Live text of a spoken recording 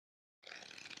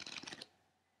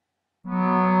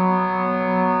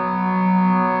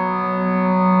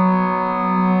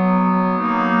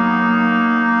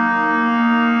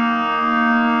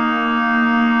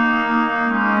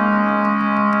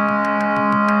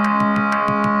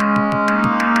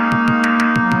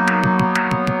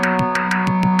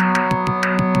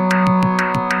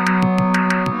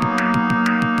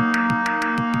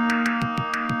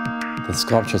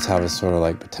Sculptures have a sort of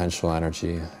like potential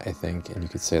energy, I think, and you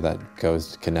could say that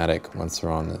goes kinetic once they're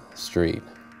on the street.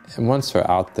 And once they're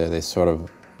out there,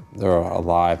 they're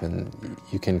alive, and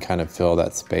you can kind of feel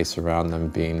that space around them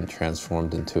being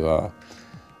transformed into a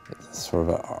sort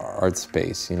of an art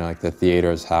space, you know, like the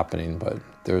theater is happening, but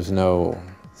there's no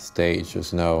stage,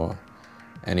 there's no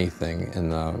anything,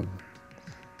 and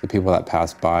the people that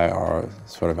pass by are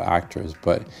sort of actors,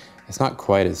 but it's not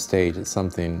quite a stage, it's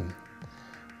something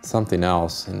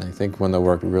else. And I think when the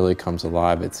work really comes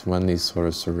alive, it's when these sort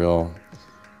of surreal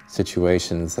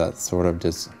situations that sort of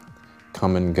just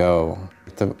come and go.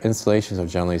 The installations are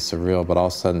generally surreal, but all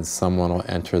of a sudden someone will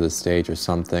enter the stage or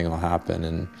something will happen.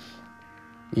 And,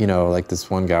 you know, like this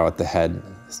one guy with the head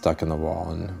stuck in the wall,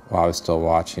 and while I was still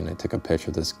watching, I took a picture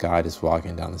of this guy just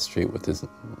walking down the street with his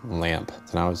lamp.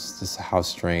 And I was just, how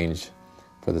strange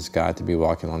for this guy to be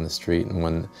walking along the street. And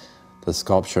when the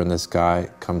sculpture and this guy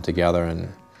come together,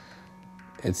 and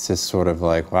it's just sort of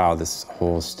like, wow, this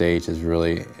whole stage is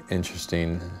really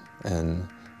interesting. And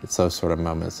it's those sort of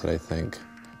moments that I think,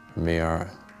 for me, are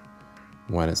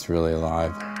when it's really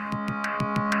alive.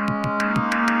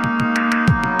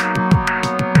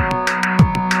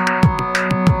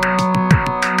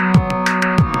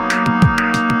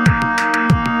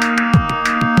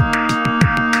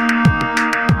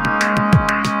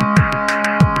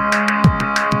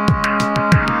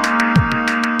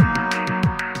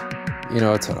 You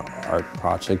know, it's an art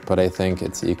project, but I think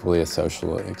it's equally a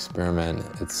social experiment.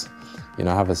 It's, you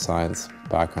know, I have a science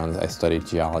background. I studied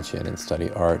geology, I didn't study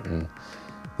art, and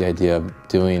the idea of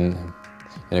doing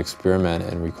an experiment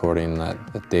and recording that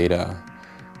data,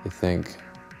 I think,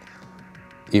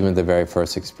 even the very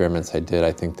first experiments I did,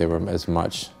 I think they were as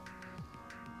much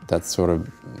that sort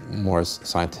of more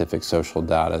scientific social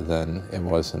data than it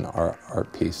was an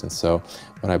art piece. And so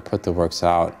when I put the works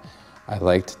out, I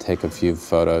like to take a few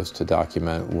photos to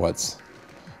document what's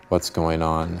going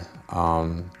on.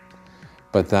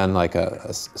 But then, like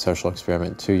a social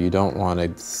experiment too, you don't want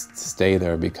to stay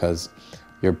there because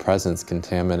your presence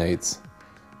contaminates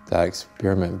that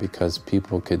experiment, because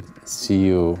people could see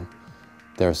you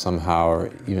there somehow,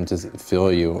 or even just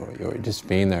feel you, or just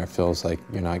being there feels like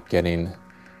you're not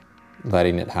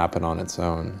letting it happen on its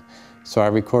own. So I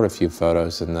record a few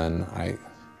photos and then I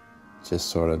just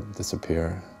sort of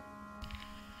disappear.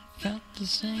 Felt the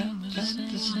same,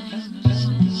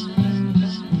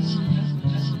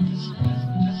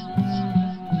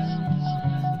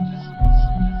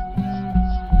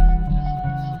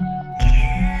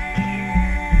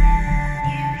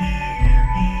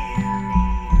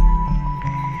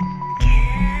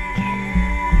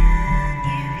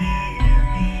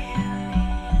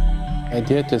 I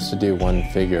did just to do one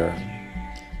figure.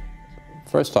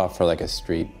 First off, for like a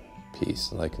street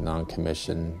piece, like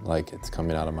non-commissioned, like it's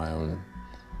coming out of my own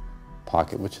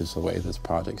pocket, which is the way this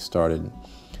project started.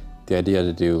 The idea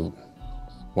to do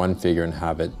one figure and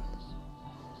have it,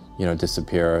 you know,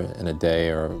 disappear in a day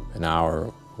or an hour,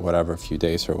 or whatever, a few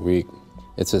days or a week,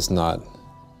 it's just not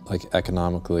like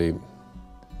economically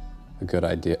a good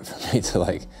idea for me to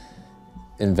like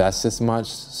invest this much.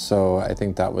 So I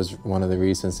think that was one of the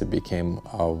reasons it became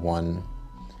one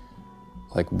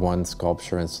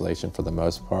sculpture installation for the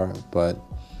most part. But,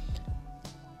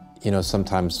 you know,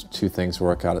 sometimes two things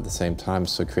work out at the same time.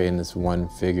 So creating this one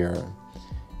figure,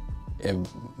 it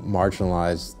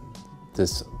marginalized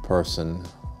this person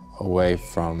away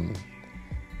from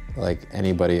like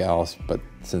anybody else. But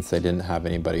since they didn't have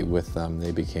anybody with them,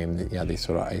 they became, yeah, these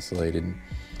sort of isolated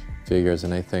figures.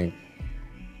 And I think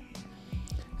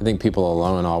people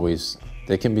alone always,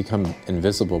 they can become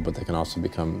invisible, but they can also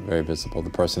become very visible.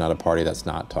 The person at a party that's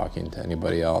not talking to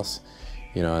anybody else,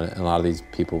 you know, and a lot of these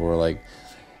people were like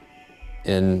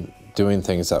in doing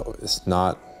things that is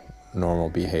not normal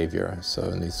behavior. So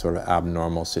in these sort of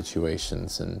abnormal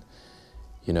situations, and,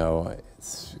 you know, it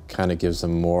kind of gives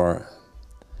them more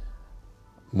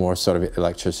sort of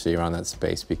electricity around that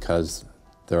space because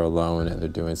they're alone and they're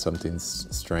doing something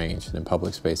strange. And in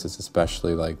public spaces,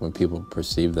 especially, like when people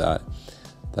perceive that,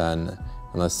 then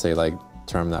unless they like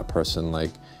term that person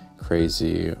like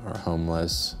crazy or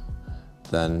homeless,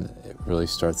 then it really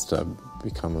starts to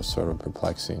become a sort of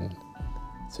perplexing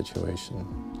situation.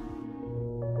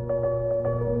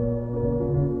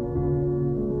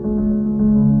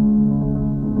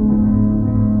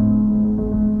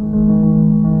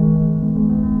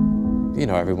 You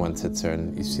know, everyone sits there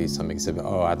and you see some exhibit,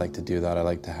 oh, I'd like to do that. I'd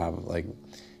like to have like,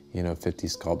 you know, 50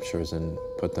 sculptures and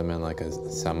put them in like a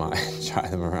semi and drive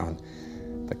them around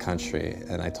the country.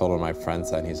 And I told one of my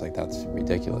friends that, and he's like, that's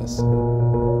ridiculous.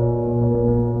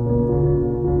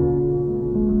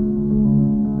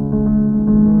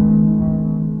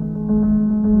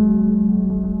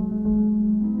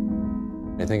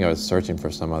 I think I was searching for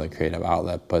some other creative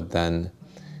outlet, but then,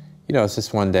 you know, it's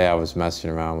just one day I was messing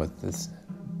around with this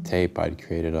tape. I'd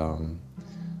created a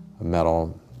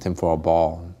metal tinfoil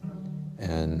ball,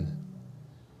 and,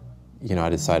 you know, I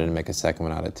decided to make a second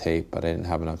one out of tape, but I didn't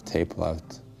have enough tape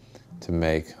left to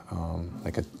make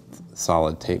like a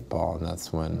solid tape ball, and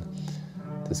that's when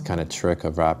this kind of trick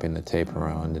of wrapping the tape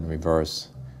around in reverse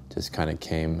just kind of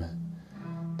came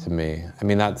to me. I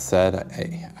mean, that said,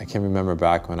 I can remember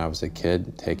back when I was a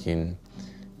kid taking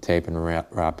tape and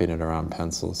wrapping it around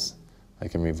pencils,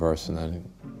 like in reverse and then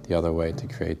the other way to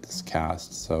create this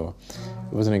cast. So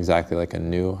it wasn't exactly like a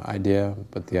new idea,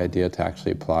 but the idea to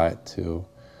actually apply it to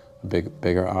a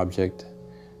bigger object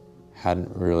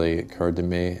hadn't really occurred to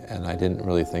me, and I didn't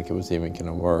really think it was even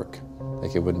gonna work,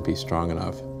 like it wouldn't be strong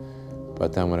enough.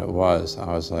 But then when it was,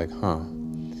 I was like, huh.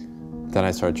 Then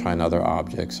I started trying other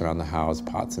objects around the house,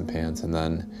 pots and pans, and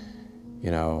then, you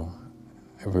know,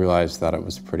 I realized that it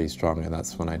was pretty strong, and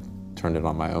that's when I turned it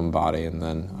on my own body, and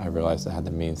then I realized I had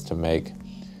the means to make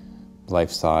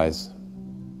life-size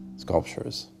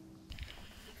sculptures.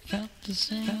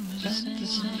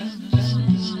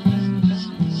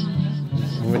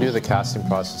 When we do the casting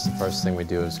process, the first thing we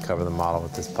do is cover the model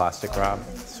with this plastic wrap,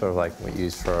 sort of like we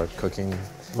use for cooking.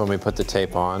 When we put the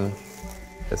tape on,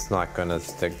 it's not going to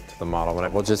stick to the model.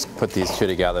 We'll just put these two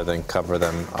together, then cover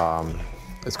them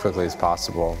as quickly as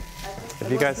possible.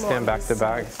 If you guys stand back to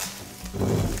back,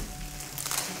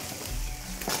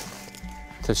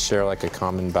 to share like a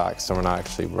common back, so we're not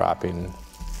actually wrapping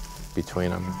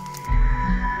between them.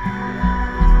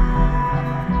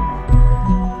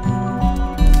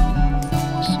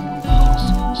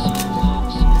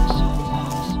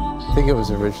 I think it was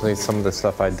originally some of the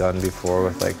stuff I'd done before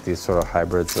with like these sort of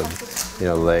hybrids of, you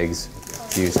know, legs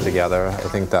fused together. I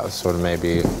think that was sort of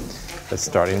maybe the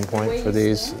starting point for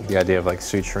these, the idea of like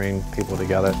suturing people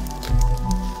together.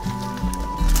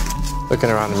 Looking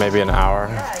around maybe an hour,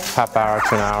 half hour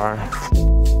to an hour.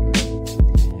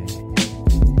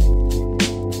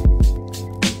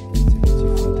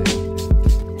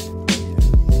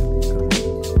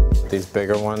 These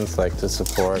bigger ones, like to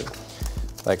support,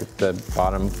 like the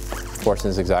bottom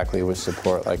portions exactly would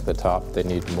support like the top. They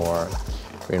need more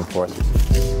reinforcement.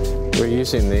 We're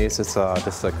using these, it's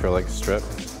just acrylic strip,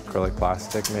 acrylic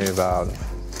plastic, maybe about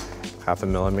 0.5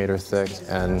 millimeter thick,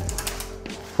 and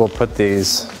we'll put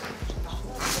these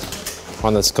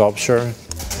on the sculpture.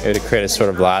 It would create a sort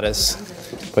of lattice,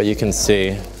 but you can see,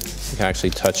 you can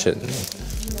actually touch it.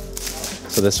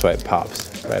 So this way it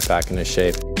pops right back into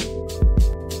shape.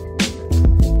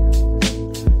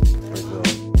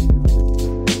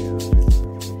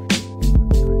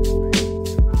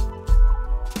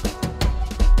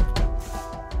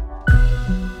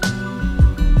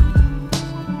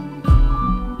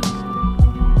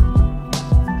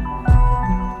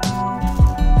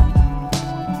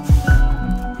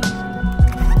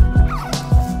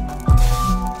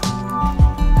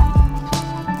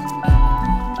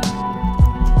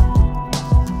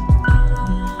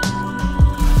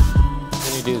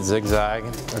 Zigzag.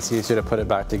 It's easier to put it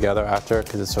back together after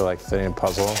because it's sort of like fitting a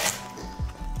puzzle.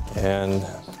 And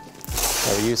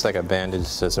I use like a bandage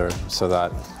scissor so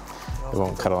that it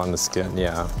won't cut along the skin.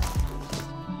 Yeah.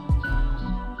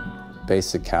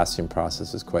 Basic casting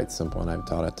process is quite simple, and I've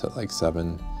taught it to like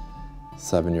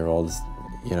seven-year-olds,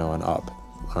 you know, and up.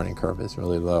 Learning curve is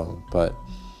really low, but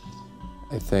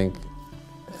I think,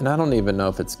 and I don't even know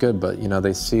if it's good, but you know,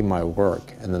 they see my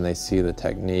work and then they see the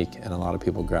technique, and a lot of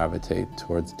people gravitate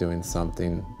towards doing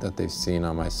something that they've seen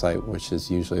on my site, which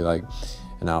is usually like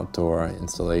an outdoor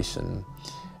installation.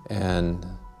 And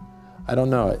I don't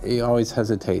know, you always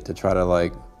hesitate to try to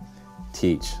like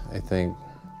teach. I think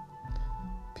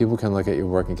people can look at your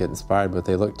work and get inspired, but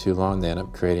they look too long, they end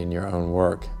up creating your own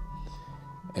work.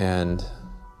 And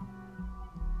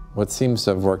what seems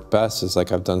to have worked best is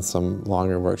like I've done some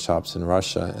longer workshops in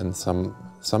Russia, and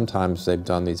sometimes they've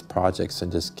done these projects and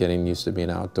just getting used to being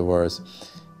outdoors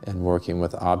and working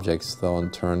with objects. They'll in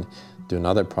turn do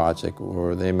another project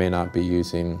where they may not be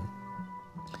using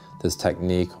this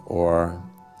technique or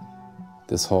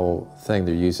this whole thing.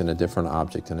 They're using a different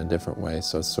object in a different way.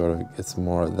 So it's sort of, it's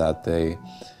more that they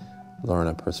learn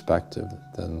a perspective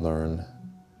than learn.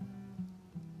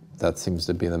 That seems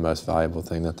to be the most valuable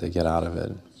thing that they get out of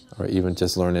it. Or even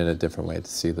just learning a different way to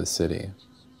see the city.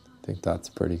 I think that's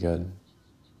pretty good.